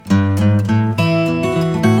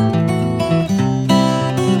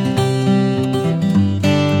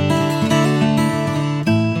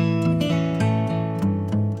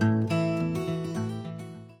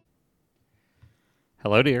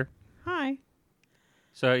Hello, dear. Hi.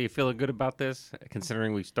 So, you feeling good about this?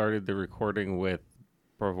 Considering we started the recording with,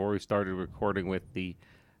 before we started recording with the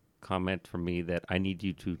comment from me that I need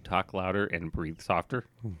you to talk louder and breathe softer.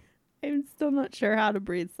 I'm still not sure how to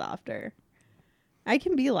breathe softer. I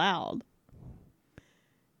can be loud.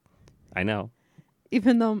 I know.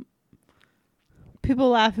 Even though people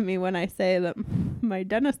laugh at me when I say that my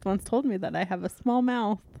dentist once told me that I have a small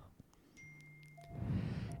mouth.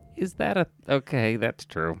 Is that okay, that's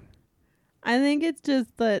true. I think it's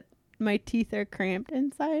just that my teeth are cramped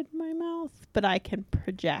inside my mouth, but I can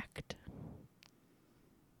project.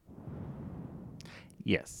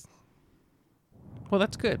 Yes. Well,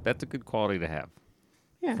 that's good. That's a good quality to have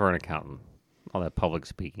for an accountant. All that public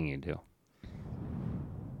speaking you do.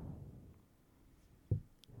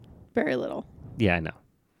 Very little. Yeah, I know.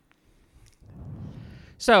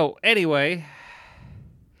 So, anyway,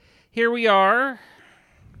 here we are.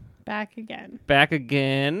 Back again. Back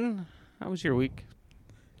again. How was your week?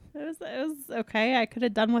 It was okay. I could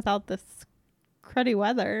have done without this cruddy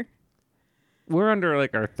weather. We're under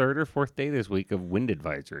like our third or fourth day this week of wind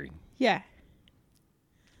advisory. Yeah.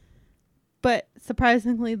 But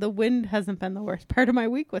surprisingly, the wind hasn't been the worst part of my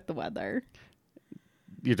week with the weather.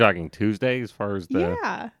 You're talking Tuesday as far as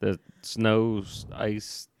the the snow,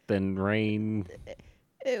 ice, then rain.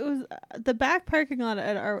 It was the back parking lot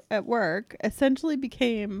at work essentially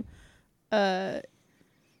became a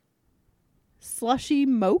slushy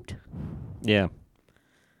moat. Yeah.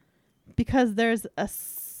 Because there's a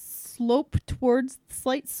slight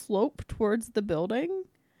slope towards the building.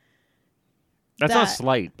 That's not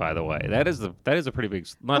slight, by the way. That is a pretty big,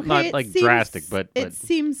 not like drastic, but it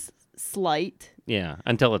seems slight. Yeah,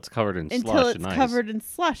 until it's covered in slush and ice. Until it's covered in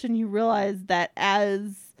slush, and you realize that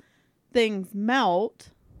as things melt,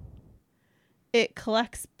 it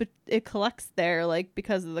collects there, like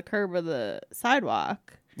because of the curb of the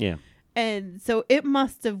sidewalk. Yeah. And so it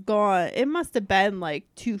must have been like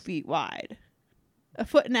 2 feet wide,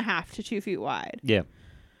 1.5 to 2 feet wide. Yeah.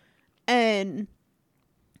 And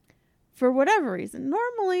for whatever reason,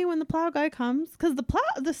 normally when the plow guy comes, because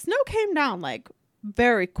the snow came down like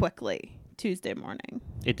very quickly Tuesday morning.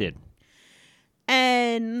 It did.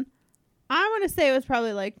 And I want to say it was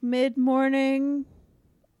probably like mid-morning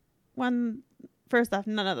when, first off,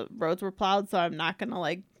 none of the roads were plowed, so I'm not going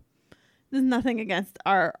to there's nothing against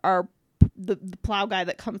the plow guy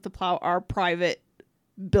that comes to plow our private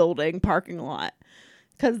building parking lot.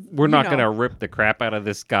 Because we're not going to rip the crap out of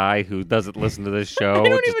this guy who doesn't listen to this show. I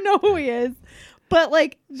don't even know who he is. But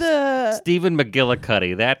like the Stephen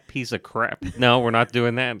McGillicuddy, that piece of crap. No, we're not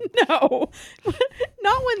doing that. No.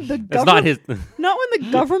 Not when the It's not his not when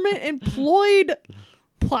the government employed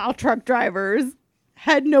plow truck drivers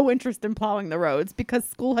had no interest in plowing the roads because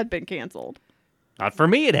school had been canceled. Not for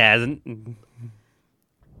me, it hasn't.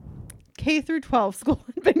 K through 12 school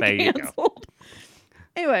had been canceled.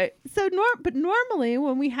 Anyway, so normally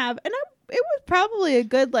when we have, and it was probably a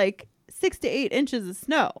good 6 to 8 inches of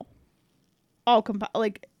snow,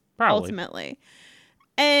 ultimately,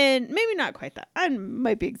 and maybe not quite that. I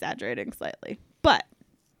might be exaggerating slightly, but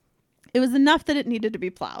it was enough that it needed to be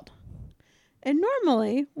plowed. And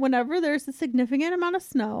normally, whenever there's a significant amount of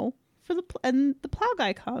snow and the plow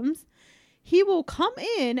guy comes, he will come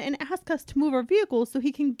in and ask us to move our vehicles so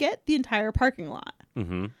he can get the entire parking lot.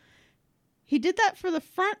 Mm-hmm. He did that for the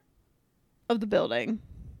front of the building,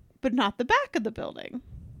 but not the back of the building.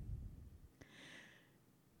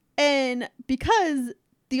 And because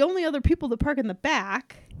the only other people that park in the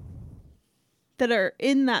back that are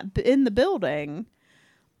in the building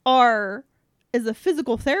is a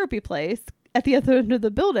physical therapy place at the other end of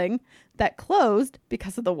the building that closed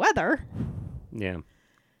because of the weather. Yeah.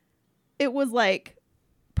 It was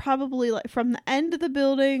probably from the end of the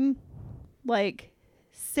building,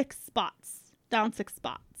 6 spots. Down 6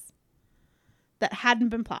 spots that hadn't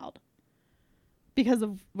been plowed because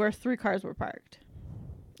of where 3 cars were parked,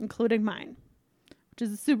 including mine, which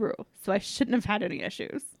is a Subaru, so I shouldn't have had any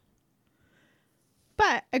issues.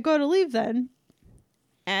 But I go to leave then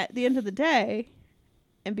at the end of the day,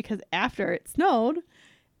 and because after it snowed,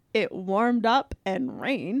 it warmed up and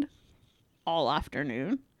rained all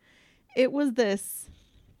afternoon. It was the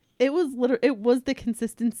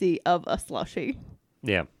consistency of a slushie.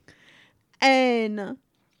 Yeah. And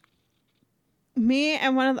me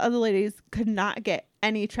and one of the other ladies could not get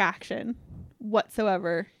any traction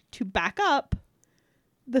whatsoever to back up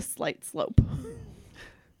the slight slope.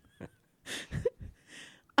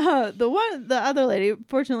 The other lady,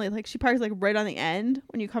 fortunately, she parks right on the end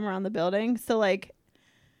when you come around the building. So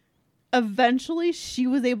eventually she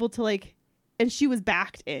was able to and she was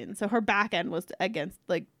backed in. So her back end was against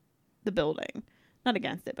the building. not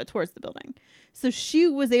against it, but towards the building. So she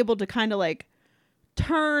was able to kind of like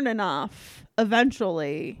turn enough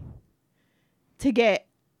eventually to get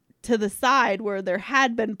to the side where there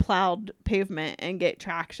had been plowed pavement and get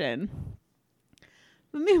traction.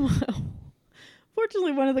 But meanwhile,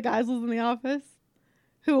 fortunately, one of the guys was in the office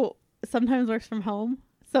who sometimes works from home.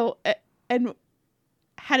 So, and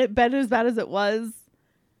had it been as bad as it was,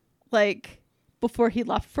 like, before he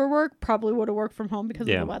left for work, probably would have worked from home because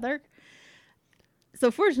of the weather.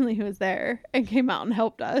 So, fortunately, he was there and came out and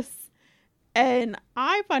helped us. And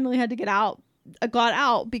I finally had to get out. I got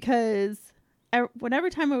out because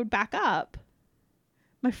every time I would back up,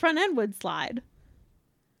 my front end would slide.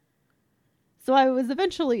 So I was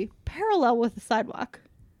eventually parallel with the sidewalk.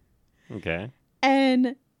 Okay.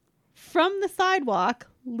 And from the sidewalk,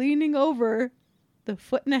 leaning over the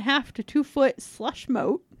 1.5 to 2 foot slush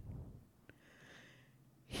moat,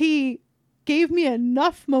 he gave me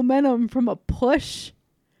enough momentum from a push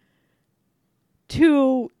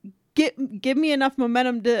to give me enough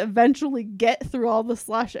momentum to eventually get through all the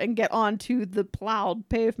slush and get onto the plowed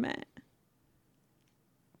pavement.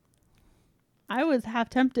 I was half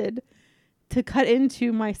tempted to cut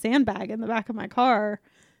into my sandbag in the back of my car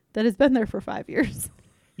that has been there for 5 years.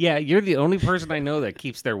 Yeah, you're the only person I know that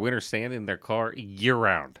keeps their winter sand in their car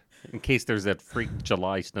year-round in case there's that freak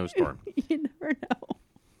July snowstorm. You never know.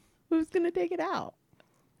 Who's going to take it out?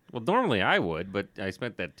 Well, normally I would, but I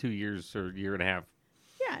spent that 2 years or year and a half.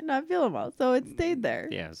 Yeah, not feeling well, so it stayed there.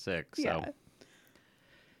 Yeah, sick. Yeah. So,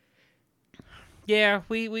 yeah,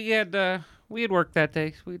 we had work that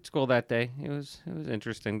day. We had school that day. It was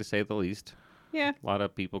interesting to say the least. Yeah. A lot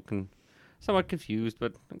of people somewhat confused,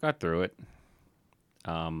 but I got through it.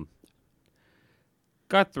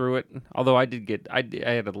 Got through it. Although I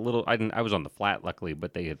had a little. I was on the flat, luckily,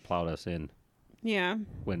 but they had plowed us in. Yeah.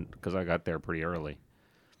 Because I got there pretty early.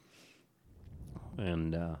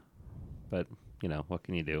 And but you know, what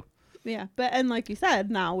can you do? Yeah, and like you said,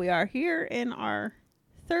 now we are here in our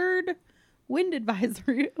third wind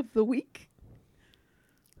advisory of the week.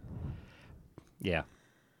 Yeah.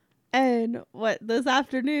 And this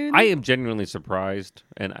afternoon? I am genuinely surprised,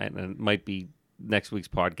 and it might be next week's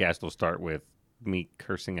podcast will start with me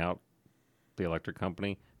cursing out the electric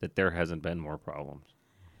company, that there hasn't been more problems.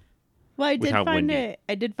 Well, I did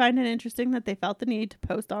find it interesting that they felt the need to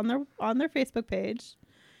post on their Facebook page.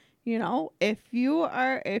 You know, if your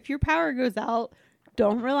power goes out,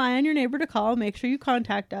 don't rely on your neighbor to call. Make sure you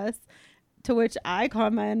contact us. To which I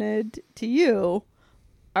commented to you,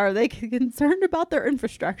 are they concerned about their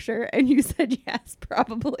infrastructure? And you said yes,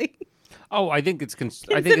 probably. Oh, I think it's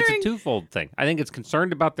a twofold thing. I think it's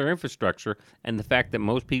concerned about their infrastructure and the fact that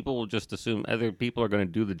most people will just assume other people are going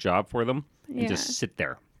to do the job for them and just sit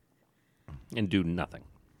there and do nothing.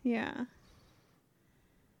 Yeah.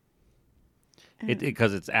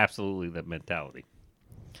 Because it's absolutely the mentality.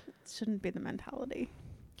 It shouldn't be the mentality.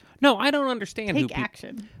 No, I don't understand. Take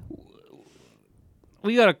action.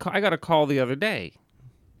 I got a call the other day.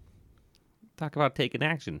 Talk about taking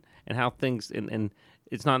action and how things and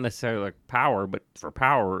it's not necessarily like power, but for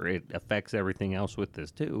power it affects everything else with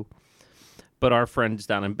this too. But our friends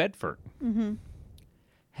down in Bedford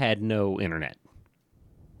had no internet.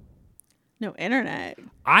 No internet.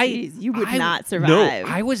 Jeez, you would not survive. No,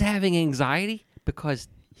 I was having anxiety because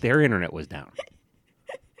their internet was down.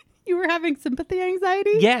 You were having sympathy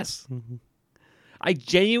anxiety? Yes. I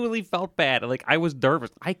genuinely felt bad. Like, I was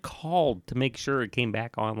nervous. I called to make sure it came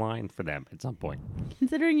back online for them at some point.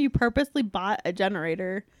 Considering you purposely bought a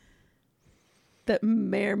generator that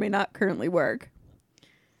may or may not currently work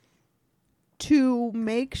to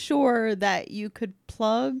make sure that you could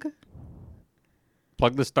plug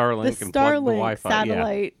the Starlink and plug the Wi-Fi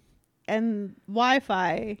satellite and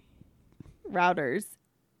Wi-Fi routers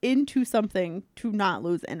into something to not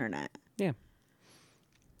lose internet. Yeah.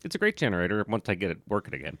 It's a great generator once I get it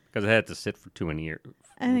working again, because I had to sit for too many years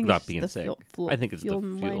not being sick. I think it's the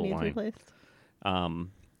fuel line. Replaced.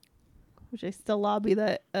 Which I still lobby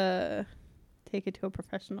that take it to a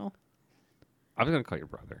professional. I was going to call your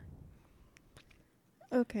brother.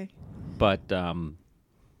 Okay. But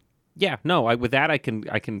yeah, no. With that, I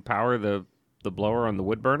can power the blower on the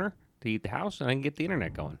wood burner to heat the house, and I can get the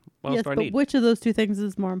internet going. What else do I need? Which of those two things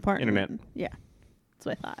is more important? Internet. Yeah, that's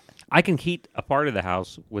what I thought. I can heat a part of the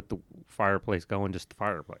house with the fireplace going, just the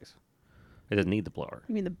fireplace. It doesn't need the blower.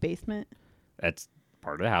 You mean the basement? That's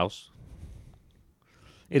part of the house.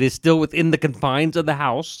 It is still within the confines of the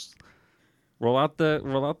house. Roll out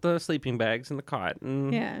the sleeping bags and the cot.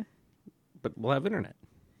 Yeah. But we'll have internet.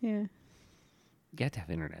 Yeah. You have to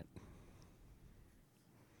have internet.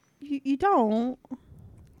 You don't.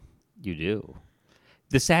 You do.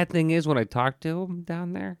 The sad thing is when I talked to him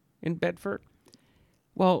down there in Bedford,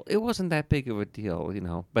 well, it wasn't that big of a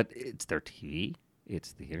deal, but it's their TV,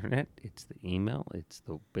 it's the internet, it's the email, it's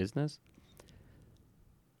the business.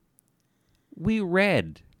 We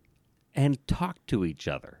read and talked to each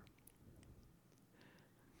other.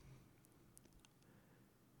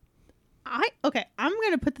 I'm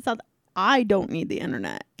going to put this out. I don't need the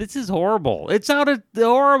internet. This is horrible. It sounded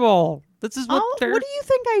horrible. This is what What do you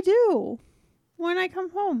think I do when I come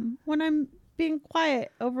home? When I'm being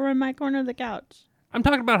quiet over in my corner of the couch? I'm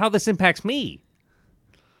talking about how this impacts me.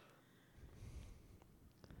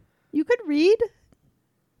 You could read.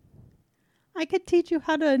 I could teach you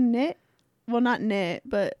how to knit. Well, not knit,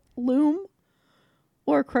 but loom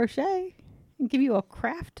or crochet and give you a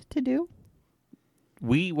craft to do.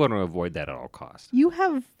 We want to avoid that at all costs. You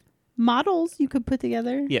have models you could put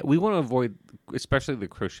together. Yeah, we want to avoid, especially the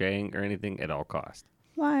crocheting or anything, at all costs.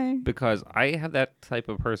 Why? Because I have that type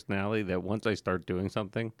of personality that once I start doing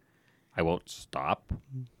something, I won't stop.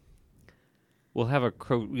 We'll have a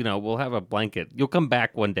blanket. You'll come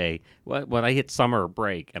back one day when I hit summer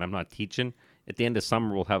break and I'm not teaching. At the end of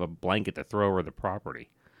summer, we'll have a blanket to throw over the property.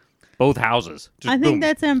 Both houses. Just I think boom,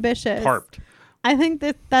 that's ambitious. tarped. I think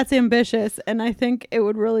that's ambitious, and I think it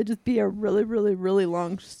would really just be a really, really, really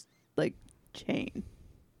long, chain.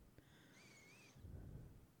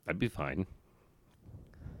 That'd be fine.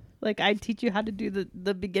 I'd teach you how to do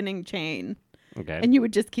the beginning chain, Okay. and you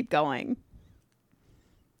would just keep going.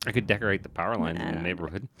 I could decorate the power lines in the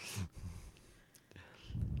neighborhood.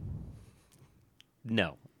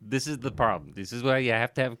 No, this is the problem. This is why you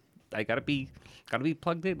have to have. I gotta be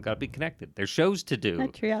plugged in. Gotta be connected. There's shows to do.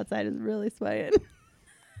 That tree outside is really swaying.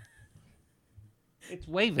 It's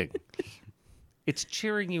waving. It's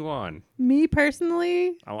cheering you on. Me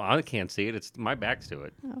personally? Oh, I can't see it. It's my back's to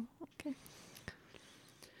it. Oh, okay.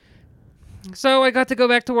 So I got to go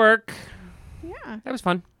back to work. Yeah. That was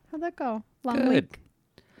fun. How'd that go? Long Good.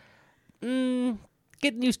 week?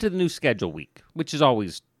 Getting used to the new schedule week, which is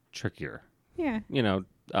always trickier. Yeah.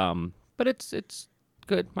 But it's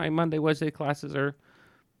good. My Monday, Wednesday classes are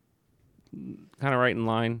kind of right in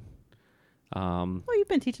line. Well, you've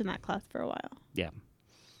been teaching that class for a while. Yeah.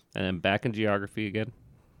 And then back in geography again,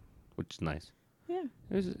 which is nice. Yeah.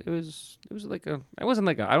 It was like it wasn't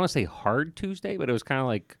like I don't want to say hard Tuesday, but it was kind of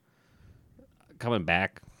like coming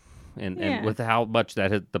back and with how much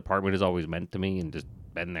that department has always meant to me and just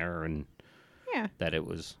been there and that it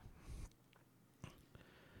was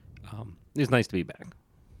nice to be back.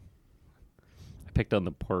 I picked on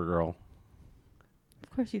the poor girl. Of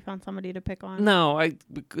course you found somebody to pick on. No, it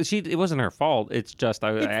wasn't her fault. It's just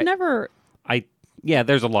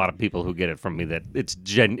there's a lot of people who get it from me that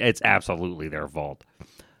it's absolutely their fault.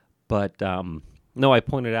 But no, I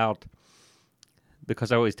pointed out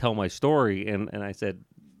because I always tell my story and I said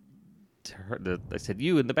to her I said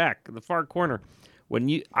you in the back, the far corner,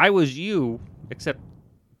 I was you, except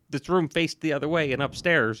this room faced the other way and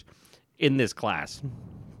upstairs in this class.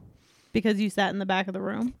 Because you sat in the back of the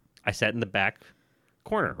room? I sat in the back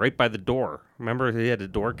corner, right by the door. Remember he had a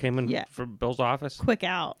door came in from Bill's office? Quick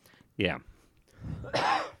out. Yeah.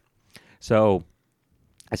 So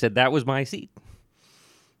I said that was my seat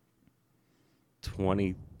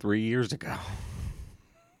 23 years ago.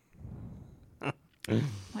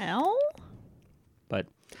 Well, but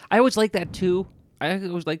I always like that too. I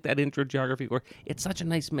always like that intro geography course. It's such a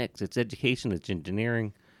nice mix. It's education, it's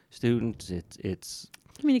engineering students, it's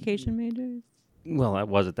communication majors. Well, that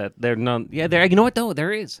wasn't that. There none. Yeah, there. You know what though?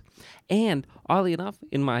 There is. And oddly enough,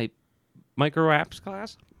 in my micro apps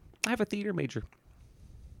class, I have a theater major.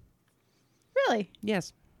 Really?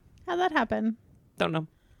 Yes. How'd that happen? Don't know.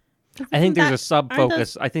 I think there's a sub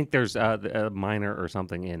focus. I think there's a minor or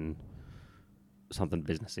something in something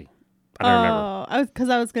businessy. I don't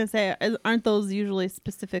remember. I was going to say, aren't those usually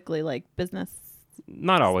specifically like business?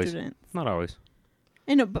 Not always. Students? Not always.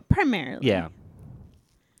 I know, but primarily. Yeah.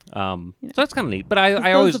 So that's kind of neat. But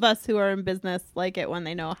I always, those of us who are in business like it when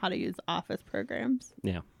they know how to use Office programs.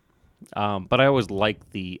 Yeah. But I always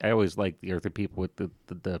like the other people with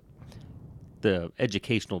the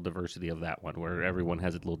educational diversity of that one, where everyone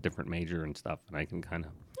has a little different major and stuff, and I can kind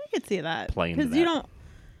of I could see that play into that. Because you don't,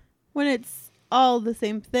 when it's all the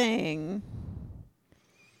same thing,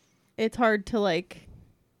 it's hard to like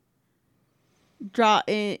draw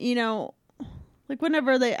in. Like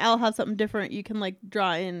whenever they all have something different, you can like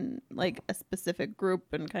draw in like a specific group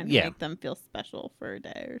and kind of make them feel special for a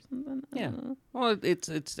day or something. I don't know. Well,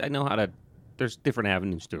 it's I know how to. There's different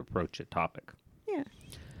avenues to approach a topic. Yeah.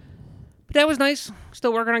 But that was nice.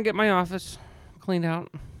 Still working on getting my office cleaned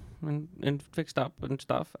out and fixed up and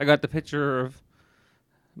stuff. I got the picture of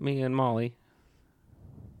me and Molly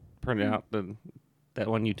printed out that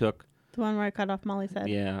one you took. The one where I cut off Molly's head.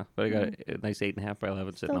 Yeah, but I got a nice 8.5 by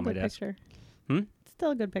 11 sitting on my desk. Picture. Hmm?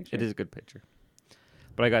 Still a good picture. It is a good picture.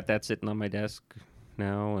 But I got that sitting on my desk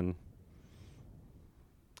now, and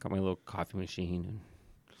got my little coffee machine. And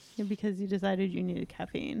yeah, because you decided you needed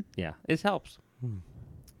caffeine. yeah, it helps.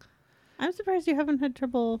 I'm surprised you haven't had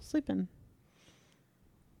trouble sleeping.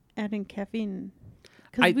 Adding caffeine.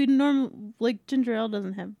 Because we like ginger ale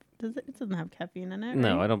doesn't have, it doesn't have caffeine in it,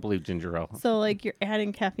 No, right? I don't believe ginger ale. So like you're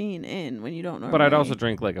adding caffeine in when you don't normally. But I'd also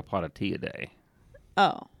drink like a pot of tea a day.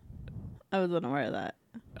 Oh. I was unaware of that.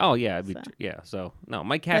 Oh, yeah. So, no,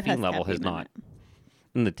 my caffeine level has not.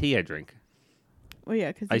 In the tea I drink. Well,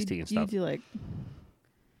 yeah, because iced tea and stuff. You do like...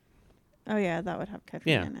 Oh, yeah, that would have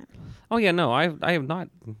caffeine in it. Oh, yeah, no, I have not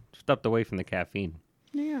stepped away from the caffeine.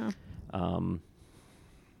 Yeah.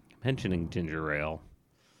 Mentioning ginger ale,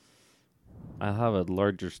 I'll have a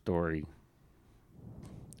larger story,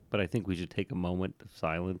 but I think we should take a moment of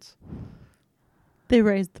silence. They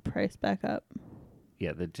raised the price back up.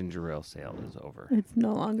 Yeah, the ginger ale sale is over. It's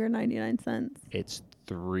no longer 99 cents. It's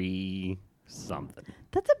 $3 something.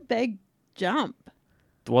 That's a big jump.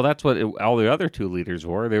 Well, that's what all the other 2 liters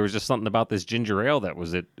were. There was just something about this ginger ale that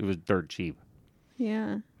was it. It was dirt cheap.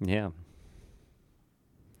 Yeah. Yeah.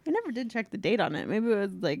 I never did check the date on it. Maybe it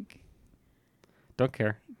was like... Don't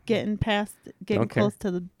care. Getting close to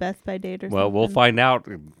the Best By date or something. Well, we'll find out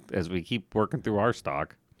as we keep working through our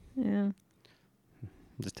stock. Yeah.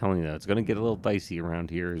 I'm just telling you that it's going to get a little dicey around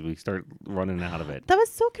here as we start running out of it. That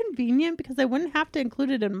was so convenient because I wouldn't have to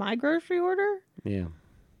include it in my grocery order. Yeah.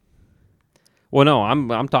 Well, no,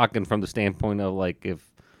 I'm talking from the standpoint of like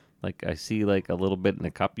if like I see like a little bit in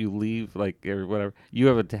the cup you leave like or whatever. You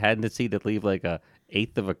have a tendency to leave like a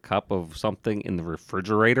 1/8 of a cup of something in the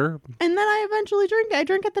refrigerator. And then I eventually drink it. I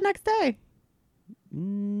drink it the next day.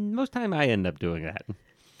 Most time I end up doing that.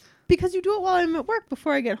 Because you do it while I'm at work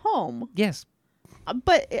before I get home. Yes.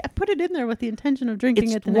 But I put it in there with the intention of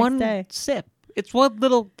drinking it the next day. It's one sip. It's one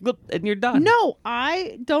little glip and you're done. No,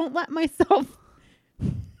 I don't let myself.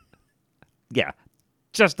 Yeah.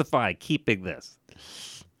 Justify keeping this.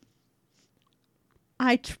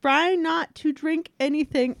 I try not to drink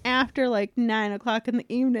anything after like 9 o'clock in the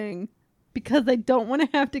evening because I don't want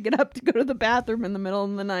to have to get up to go to the bathroom in the middle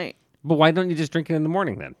of the night. But why don't you just drink it in the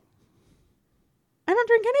morning then? I don't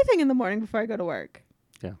drink anything in the morning before I go to work.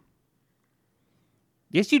 Yeah.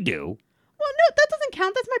 Yes, you do. Well, no, that doesn't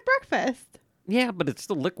count. That's my breakfast. Yeah, but it's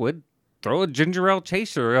still liquid. Throw a ginger ale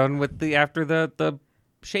chaser on with after the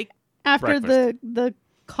shake. After breakfast. the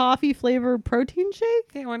coffee flavored protein shake?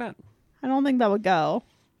 Yeah, why not? I don't think that would go.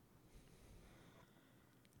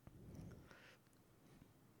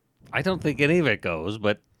 I don't think any of it goes,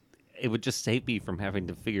 but it would just save me from having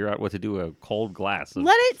to figure out what to do with a cold glass.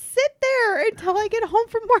 Let it sit there until I get home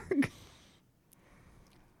from work.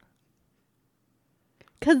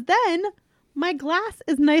 Because then my glass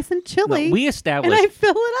is nice and chilly. No, we established, and I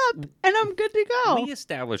fill it up, and I'm good to go. We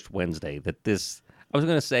established Wednesday that this... I was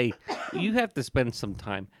going to say, you have to spend some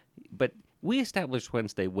time, but we established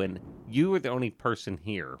Wednesday when you were the only person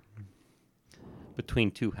here between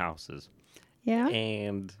 2 houses. Yeah.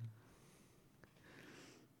 And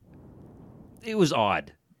it was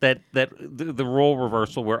odd that the role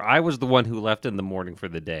reversal where I was the one who left in the morning for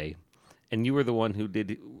the day, and you were the one who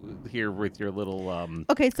did here with your little...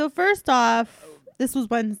 Okay, so first off, this was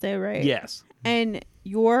Wednesday, right? Yes. And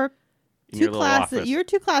your 2 classes, your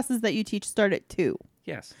 2 classes that you teach start at 2.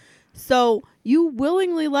 Yes. So you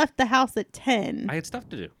willingly left the house at 10. I had stuff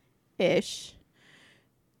to do. Ish.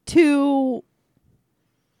 To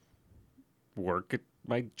work at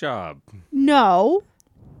my job. No.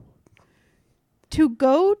 To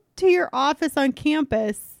go to your office on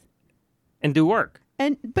campus. And do work.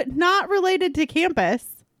 But not related to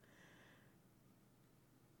campus.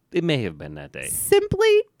 It may have been that day.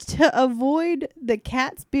 Simply to avoid the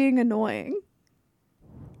cats being annoying.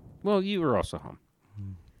 Well, you were also home.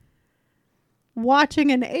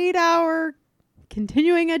 Watching an 8-hour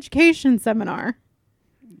continuing education seminar.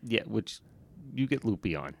 Yeah, which you get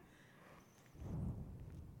loopy on.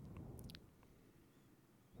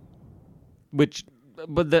 But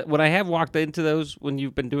when I have walked into those when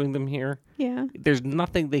you've been doing them here, yeah, there's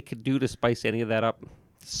nothing they could do to spice any of that up.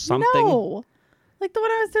 Something. No. Like the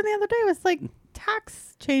one I was doing the other day was like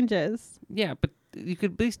tax changes. Yeah, but you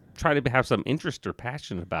could at least try to have some interest or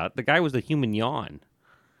passion about it. The guy was a human yawn.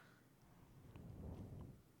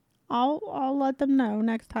 I'll let them know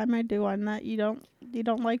next time I do one that you don't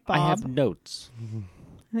like Bob. I have notes.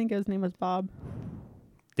 I think his name was Bob.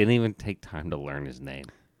 Didn't even take time to learn his name.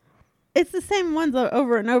 It's the same ones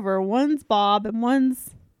over and over. One's Bob and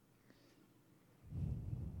one's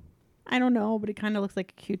I don't know, but he kind of looks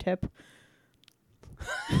like a Q-tip.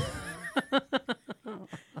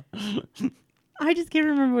 I just can't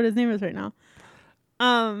remember what his name is right now.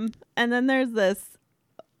 And then there's this.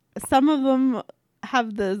 Some of them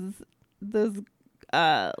have this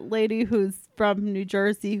lady who's from New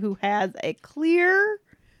Jersey who has a clear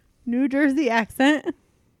New Jersey accent.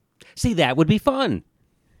 See, that would be fun.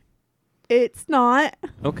 It's not.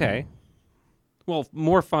 Okay. Well,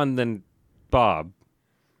 more fun than Bob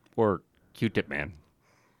or Q-Tip Man.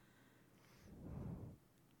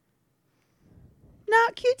 No,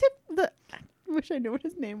 Q-Tip. I wish I knew what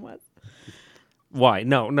his name was. Why?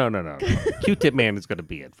 No. Q-Tip Man is going to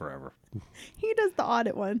be it forever. He does the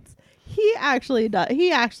audit ones. He actually does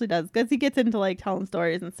because he gets into like telling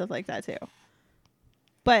stories and stuff like that too.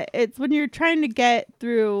 But it's when you're trying to get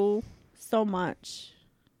through so much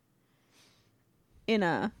in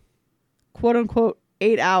a quote unquote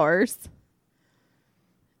 8 hours.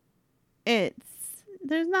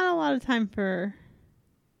 There's not a lot of time for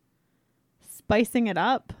spicing it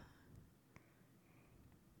up.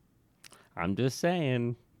 I'm just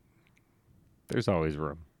saying, there's always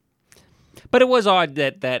room. But it was odd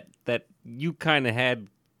that you kind of had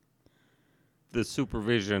the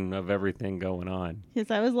supervision of everything going on.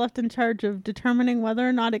 Yes, I was left in charge of determining whether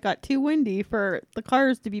or not it got too windy for the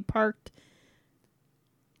cars to be parked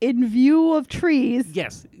in view of trees.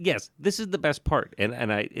 Yes. This is the best part.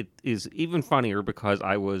 And it is even funnier because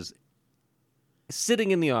I was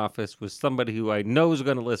sitting in the office with somebody who I know is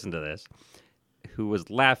going to listen to this, who was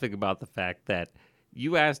laughing about the fact that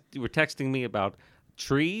you were texting me about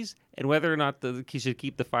trees and whether or not you should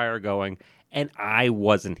keep the fire going, and I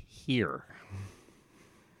wasn't here.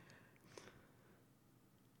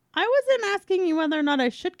 I wasn't asking you whether or not I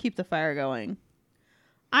should keep the fire going.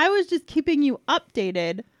 I was just keeping you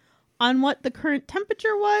updated on what the current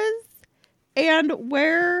temperature was and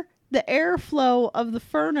where the airflow of the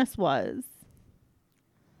furnace was.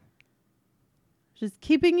 Just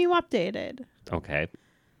keeping you updated. Okay.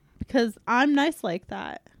 Because I'm nice like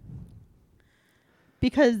that.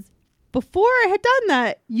 Because before I had done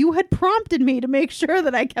that, you had prompted me to make sure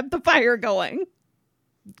that I kept the fire going.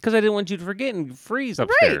 Because I didn't want you to forget and freeze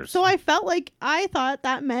upstairs. Right. So I thought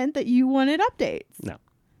that meant that you wanted updates. No.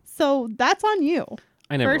 So that's on you.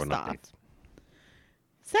 I never want updates.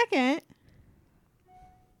 Second,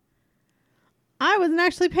 I wasn't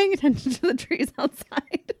actually paying attention to the trees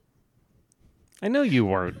outside. I know you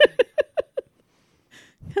weren't.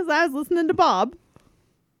 Because I was listening to Bob.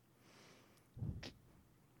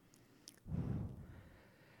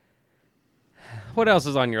 What else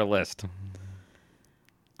is on your list?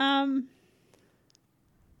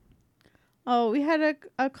 Oh, we had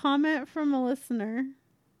a comment from a listener.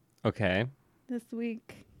 Okay. This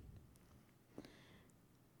week.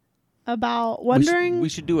 About wondering. We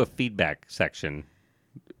should do a feedback section.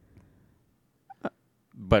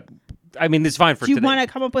 But, I mean, it's fine for today. Do you want to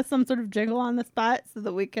come up with some sort of jingle on the spot so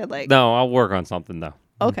that we could No, I'll work on something, though.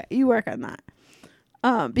 Okay, you work on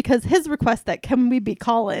that. Because his request that can we be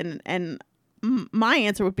calling, and my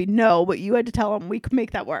answer would be no, but you had to tell him we could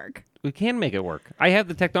make that work. We can make it work. I have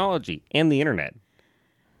the technology and the internet.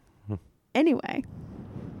 Anyway.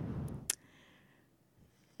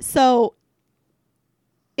 So,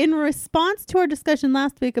 in response to our discussion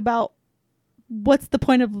last week about what's the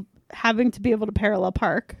point of having to be able to parallel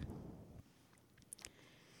park,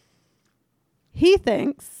 he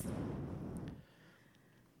thinks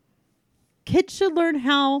kids should learn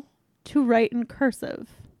how to write in cursive.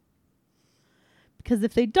 Because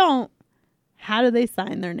if they don't, how do they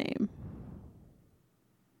sign their name?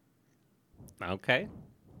 Okay.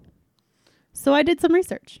 So I did some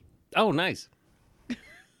research. Oh, nice.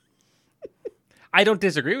 I don't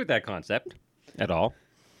disagree with that concept at all.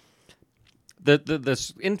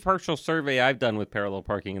 The impartial survey I've done with parallel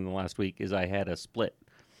parking in the last week is I had a split.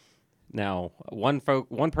 Now, one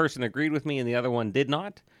person agreed with me and the other one did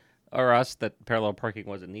not, or us, that parallel parking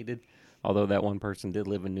wasn't needed, although that one person did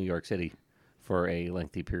live in New York City for a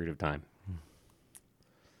lengthy period of time.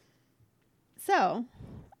 So,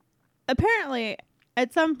 apparently,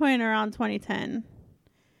 at some point around 2010,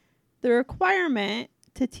 the requirement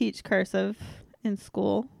to teach cursive in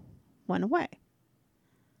school went away.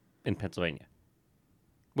 In Pennsylvania.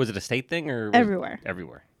 Was it a state thing or everywhere?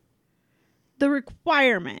 Everywhere. The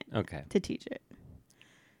requirement to teach it.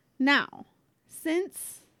 Now,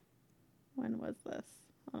 since when was this?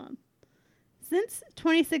 Hold on. Since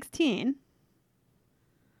 2016,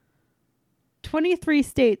 23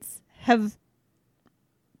 states have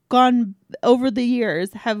gone over the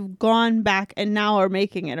years, have gone back and now are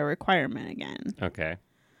making it a requirement again. Okay.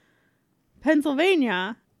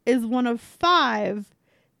 Pennsylvania is one of 5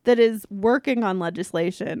 that is working on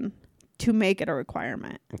legislation to make it a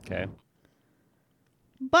requirement. Okay.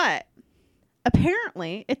 But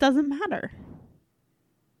apparently it doesn't matter.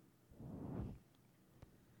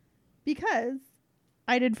 Because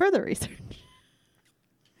I did further research.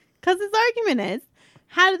 Because his argument is,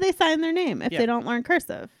 how do they sign their name if they don't learn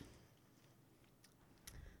cursive?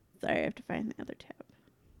 Sorry, I have to find the other tab.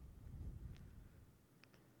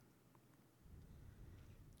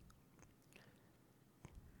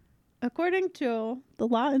 According to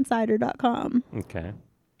thelawinsider.com. Okay.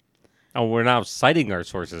 Oh, we're now citing our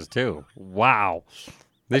sources, too. Wow.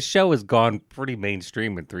 This show has gone pretty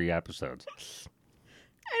mainstream in 3 episodes.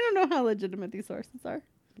 I don't know how legitimate these sources are.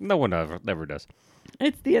 No one ever does.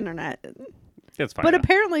 It's the internet. That's fine. But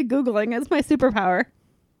apparently Googling is my superpower.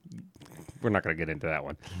 We're not going to get into that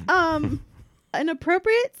one. An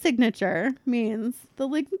appropriate signature means the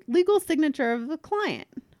legal signature of the client,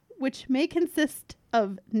 which may consist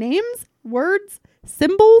of names, words,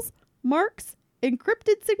 symbols, marks,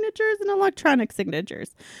 encrypted signatures, and electronic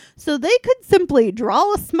signatures. So they could simply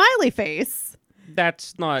draw a smiley face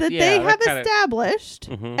That's not... that they have established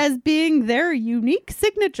as being their unique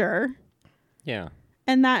signature. Yeah.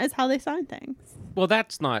 And that is how they sign things. Well,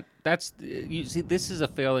 that's not... That's... You see, this is a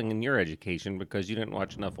failing in your education because you didn't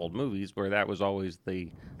watch enough old movies where that was always the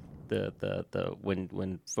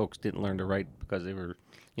when folks didn't learn to write because they were,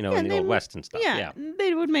 in the Old West and stuff. Yeah.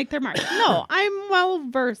 They would make their mark. No, I'm well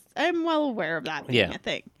versed. I'm well aware of that being a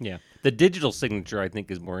thing. Yeah. The digital signature, I think,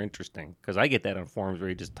 is more interesting because I get that on forums where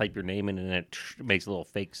you just type your name in and it makes a little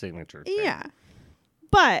fake signature thing. Yeah.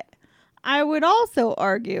 But I would also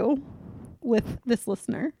argue with this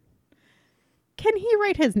listener, can he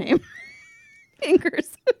write his name in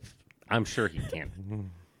cursive? I'm sure he can.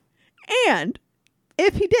 And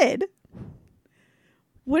if he did,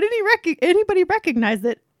 wouldn't anybody recognize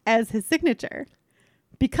it as his signature?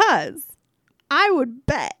 Because I would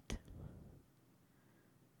bet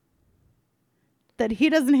that he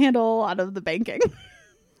doesn't handle a lot of the banking.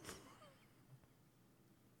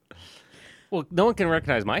 Well, no one can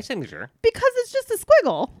recognize my signature. Because it's just a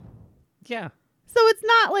squiggle. Yeah. So it's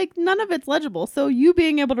not like none of it's legible. So you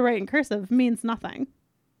being able to write in cursive means nothing.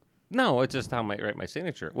 No, it's just how I write my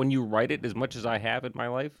signature. When you write it as much as I have in my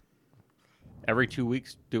life, every 2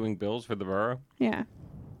 weeks doing bills for the borough, Yeah.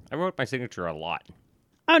 I wrote my signature a lot.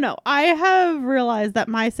 Oh, no. I have realized that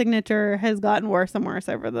my signature has gotten worse and worse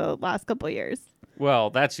over the last couple of years. Well,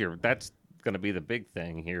 that's going to be the big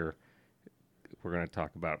thing here we're going to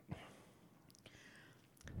talk about.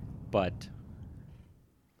 But,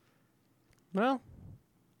 well.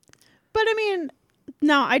 But, I mean,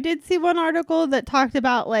 no, I did see one article that talked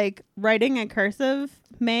about, like, writing in cursive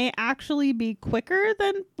may actually be quicker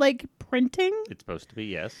than, like, printing. It's supposed to be,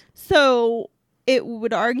 yes. So it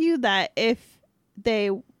would argue that if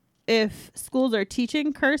schools are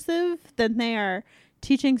teaching cursive, then they are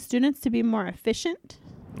teaching students to be more efficient.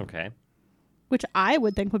 Okay. Which I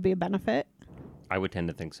would think would be a benefit. I would tend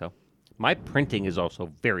to think so. My printing is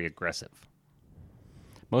also very aggressive.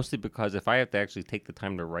 Mostly because if I have to actually take the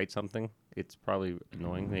time to write something, it's probably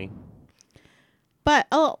annoying me. But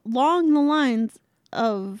along the lines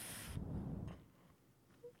of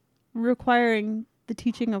requiring the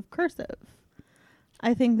teaching of cursive,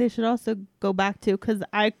 I think they should also go back to, because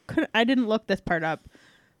I didn't look this part up,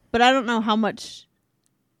 but I don't know how much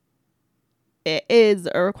it is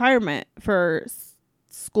a requirement for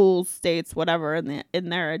schools, states, whatever in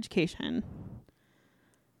their education.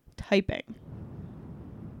 Typing.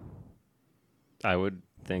 I would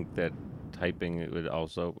think that typing it would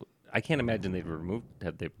also. I can't imagine they'd remove.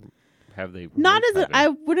 Have they? Not as I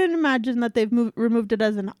wouldn't imagine that they've removed it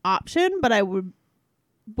as an option, but I would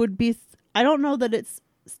be. I don't know that it's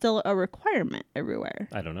still a requirement everywhere.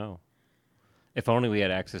 I don't know. If only we had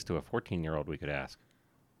access to a 14-year-old, we could ask.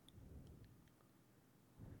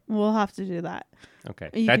 We'll have to do that. Okay,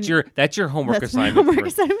 that's your homework assignment. My homework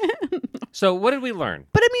assignment. So what did we learn?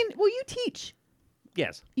 But I mean, well, you teach.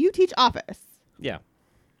 Yes. You teach office. Yeah.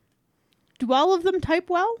 Do all of them type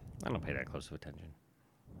well? I don't pay that close of attention.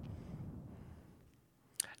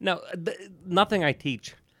 No, nothing I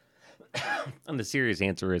teach. And the serious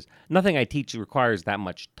answer is nothing I teach requires that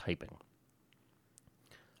much typing.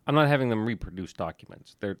 I'm not having them reproduce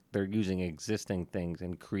documents. They're using existing things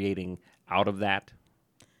and creating out of that.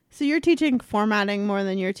 So you're teaching formatting more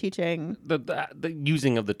than you're teaching the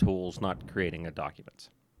using of the tools, not creating a document.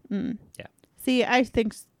 Mm. Yeah. See, I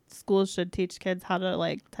think schools should teach kids how to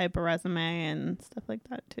like type a resume and stuff like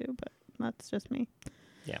that too, but that's just me.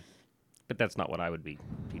 Yeah. But that's not what I would be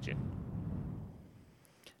teaching.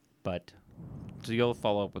 But so you'll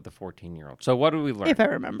follow up with the 14-year-old. So what did we learn? If I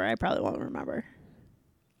remember, I probably won't remember.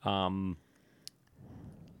 Parallel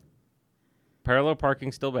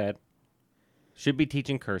parking still bad. Should be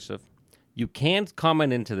teaching cursive. You can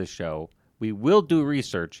comment into the show. We will do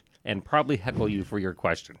research and probably heckle you for your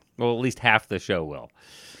question. Well, at least half the show will.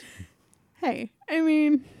 Hey, I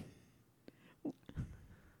mean,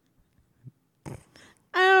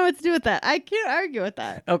 I don't know what to do with that. I can't argue with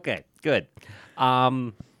that. Okay, good.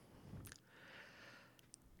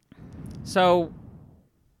 So,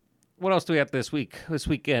 what else do we have this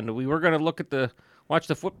weekend? We were going to watch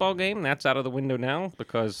the football game. That's out of the window now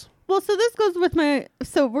because... Well, so this goes with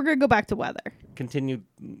so we're going to go back to weather.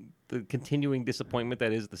 The continuing disappointment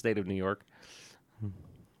that is the state of New York.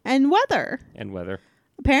 And weather.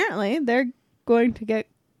 Apparently, they're going to get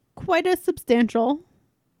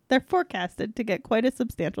they're forecasted to get quite a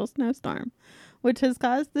substantial snowstorm, which has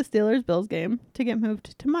caused the Steelers-Bills game to get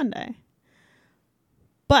moved to Monday.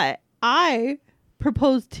 But I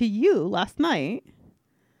proposed to you last night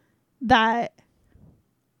that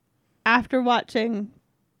after watching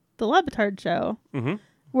the Levitard show,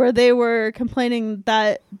 where they were complaining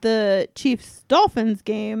that the Chiefs-Dolphins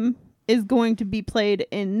game is going to be played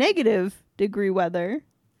in negative degree weather,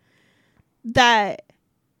 that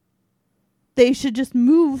they should just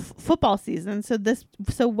move football season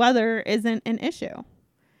so weather isn't an issue,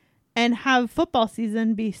 and have football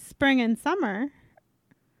season be spring and summer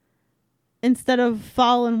instead of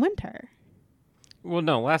fall and winter. Well,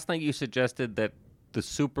 no. Last night you suggested that the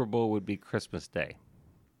Super Bowl would be Christmas Day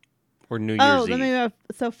or New Year's Eve.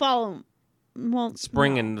 So fall. Well,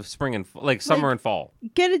 spring and fall, like summer and fall.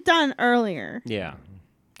 Get it done earlier. Yeah,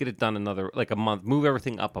 get it done a month. Move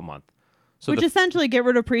everything up a month. So Which essentially get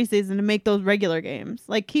rid of preseason and make those regular games.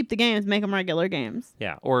 Like keep the games, make them regular games.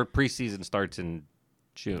 Yeah, or preseason starts in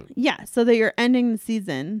June. Yeah, so that you're ending the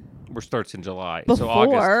season. Or starts in July. Before so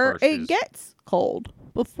August 1st gets cold.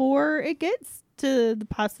 Before it gets to the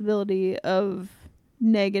possibility of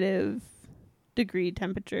negative degree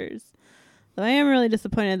temperatures. So I am really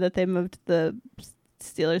disappointed that they moved the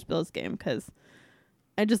Steelers-Bills game because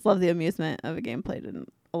I just love the amusement of a game played in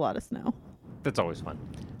a lot of snow. That's always fun.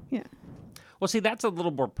 Yeah. Well, see, that's a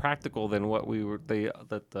little more practical than what the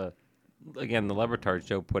Levitard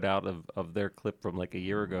show put out of their clip from like a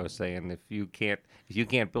year ago saying if you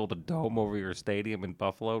can't build a dome over your stadium in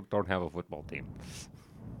Buffalo, don't have a football team.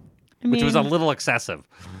 Which was a little excessive.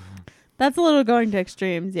 That's a little going to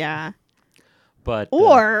extremes, yeah. But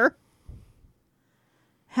or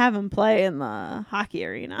have them play in the hockey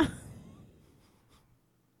arena.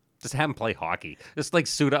 Just have them play hockey. Just like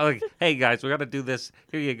suit up. Like, hey guys, we got to do this.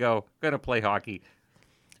 Here you go. Gonna play hockey.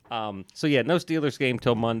 So yeah, no Steelers game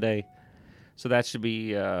till Monday. So that should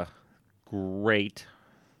be great.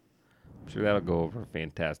 I'm sure that'll go over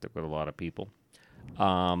fantastic with a lot of people.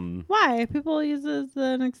 Why? People use it as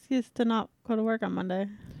an excuse to not go to work on Monday.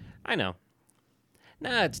 I know.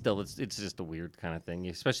 Nah, it's just a weird kind of thing,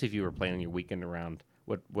 especially if you were planning your weekend around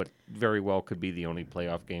what very well could be the only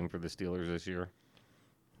playoff game for the Steelers this year.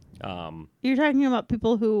 You're talking about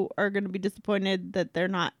people who are going to be disappointed that they're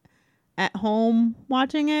not at home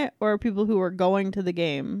watching it, or people who are going to the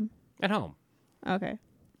game? At home. Okay.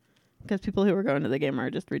 Because people who are going to the game are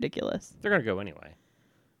just ridiculous. They're going to go anyway.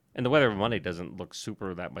 And the weather of Monday doesn't look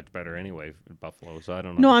that much better anyway in Buffalo, so I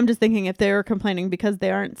don't know. No, I'm just thinking if they were complaining because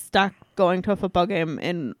they aren't stuck going to a football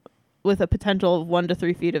game with a potential of 1 to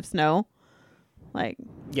 3 feet of snow. Like,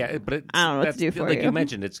 yeah, but I don't know what to do for like you. you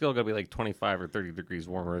mentioned, it's still going to be like 25 or 30 degrees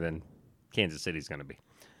warmer than Kansas City's going to be.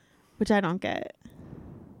 Which I don't get.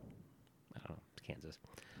 I don't know. It's Kansas.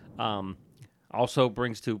 Also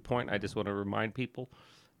brings to a point, I just want to remind people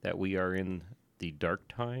that we are in the dark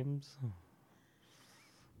times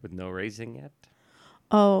with no raising yet.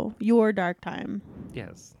 Oh, your dark time.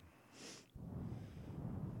 Yes.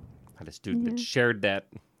 I had a student that shared that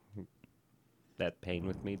pain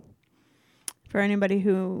with me. For anybody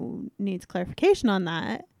who needs clarification on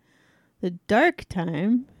that, the dark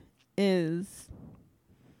time is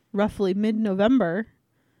roughly mid-November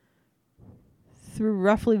through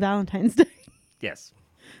roughly Valentine's Day. Yes.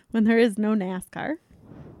 When there is no NASCAR.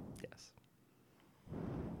 Yes.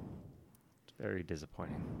 It's very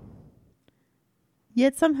disappointing.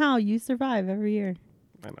 Yet somehow you survive every year.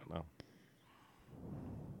 I don't know.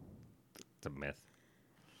 It's a myth.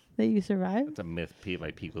 That you survive? It's a myth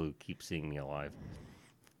by people who keep seeing me alive.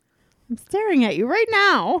 I'm staring at you right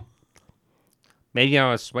now. Maybe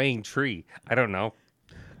I'm a swaying tree. I don't know.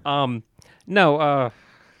 No,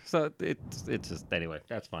 so it's just, anyway,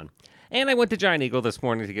 that's fun. And I went to Giant Eagle this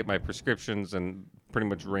morning to get my prescriptions and pretty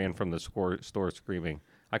much ran from the store screaming.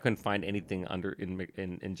 I couldn't find anything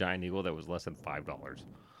in Giant Eagle that was less than $5.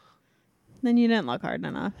 Then you didn't look hard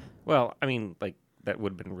enough. Well, I mean, like that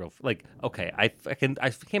would have been real. Like, okay, I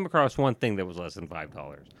came across one thing that was less than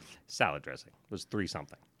 $5. Salad dressing was $3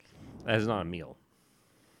 something. That is not a meal.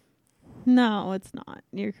 No, it's not.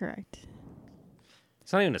 You're correct.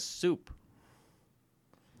 It's not even a soup.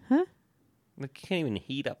 Huh? Like, you can't even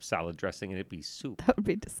heat up salad dressing and it'd be soup. That would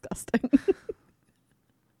be disgusting.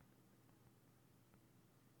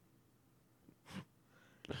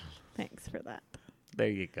 Thanks for that. There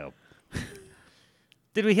you go.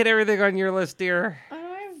 Did we hit everything on your list, dear? I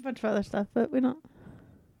have a bunch of other stuff, but we don't.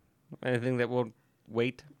 Anything that won't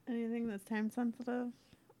wait? Anything that's time sensitive?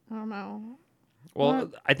 I don't know. Well,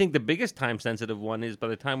 What? I think the biggest time sensitive one is by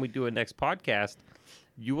the time we do a next podcast,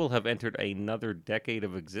 you will have entered another decade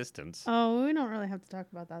of existence. Oh, we don't really have to talk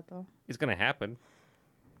about that, though. It's going to happen.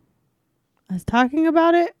 Us talking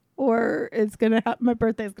about it, or it's going to my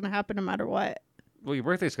birthday's going to happen no matter what? Well, your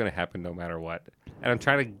birthday's going to happen no matter what. And I'm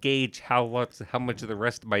trying to gauge how much of the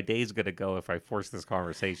rest of my day is going to go if I force this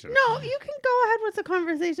conversation. No, you can go ahead with the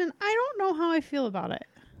conversation. I don't know how I feel about it.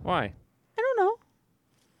 Why? I don't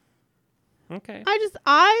know. Okay.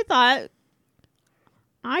 I thought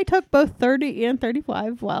I took both 30 and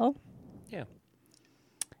 35 well. Yeah.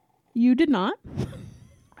 You did not.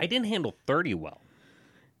 I didn't handle 30 well.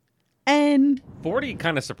 And 40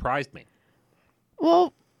 kind of surprised me.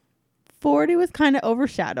 well, 40 was kind of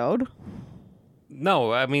overshadowed.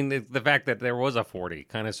 No, I mean, the fact that there was a 40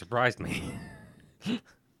 kind of surprised me.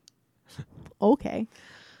 Okay.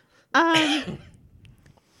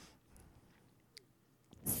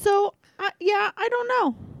 So, I don't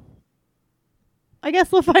know. I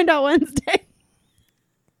guess we'll find out Wednesday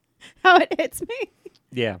how it hits me.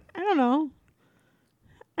 Yeah. I don't know.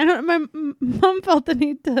 My mom felt the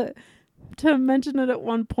need to mention it at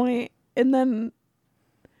one point, and then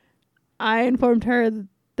I informed her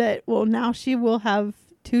that, well, now she will have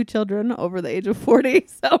 2 children over the age of 40,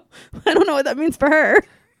 so I don't know what that means for her.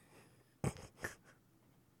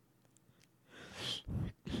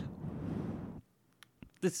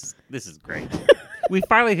 This is great. We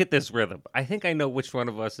finally hit this rhythm. I think I know which one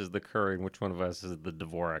of us is the Curry and which one of us is the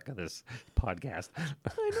Dvorak of this podcast.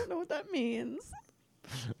 I don't know what that means.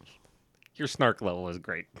 Your snark level is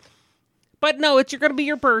great. But no, it's going to be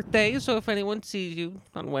your birthday, so if anyone sees you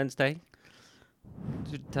on Wednesday,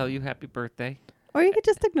 to tell you happy birthday. Or you could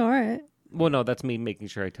just ignore it. Well, no, that's me making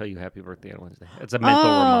sure I tell you happy birthday on Wednesday. It's a mental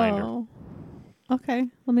reminder. Okay.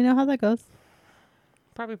 Let me know how that goes.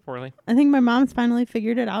 Probably poorly. I think my mom's finally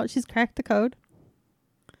figured it out. She's cracked the code.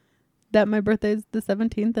 That my birthday is the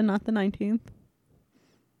 17th and not the 19th.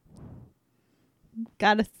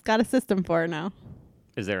 Got a system for her now.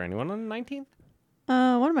 Is there anyone on the 19th?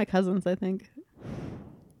 One of my cousins, I think.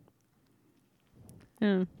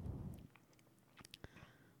 Yeah.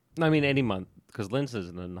 No, I mean any month, because Lynn's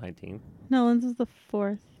is the 19th. No, Lynn's is the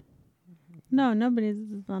 4th. No, nobody's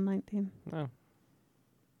is on 19th. No.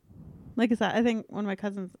 Like I said, I think one of my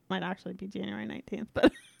cousins might actually be January 19th,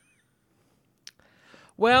 but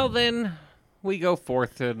Well, then we go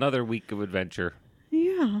forth to another week of adventure.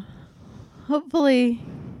 yeah. Hopefully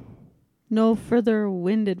no further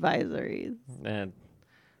wind advisories. And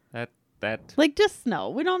that Like just snow.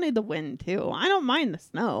 We don't need the wind too. I don't mind the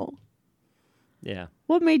snow. yeah.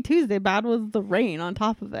 What made Tuesday bad was the rain on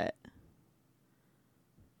top of it.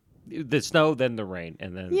 The snow, then the rain,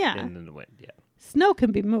 and then the wind. Yeah. Snow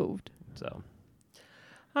can be moved. So,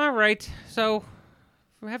 all right. So,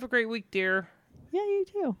 have a great week, dear. Yeah, you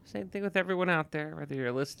too. Same thing with everyone out there, whether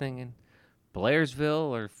you're listening in Blairsville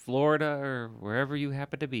or Florida or wherever you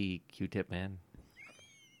happen to be, Q-Tip Man.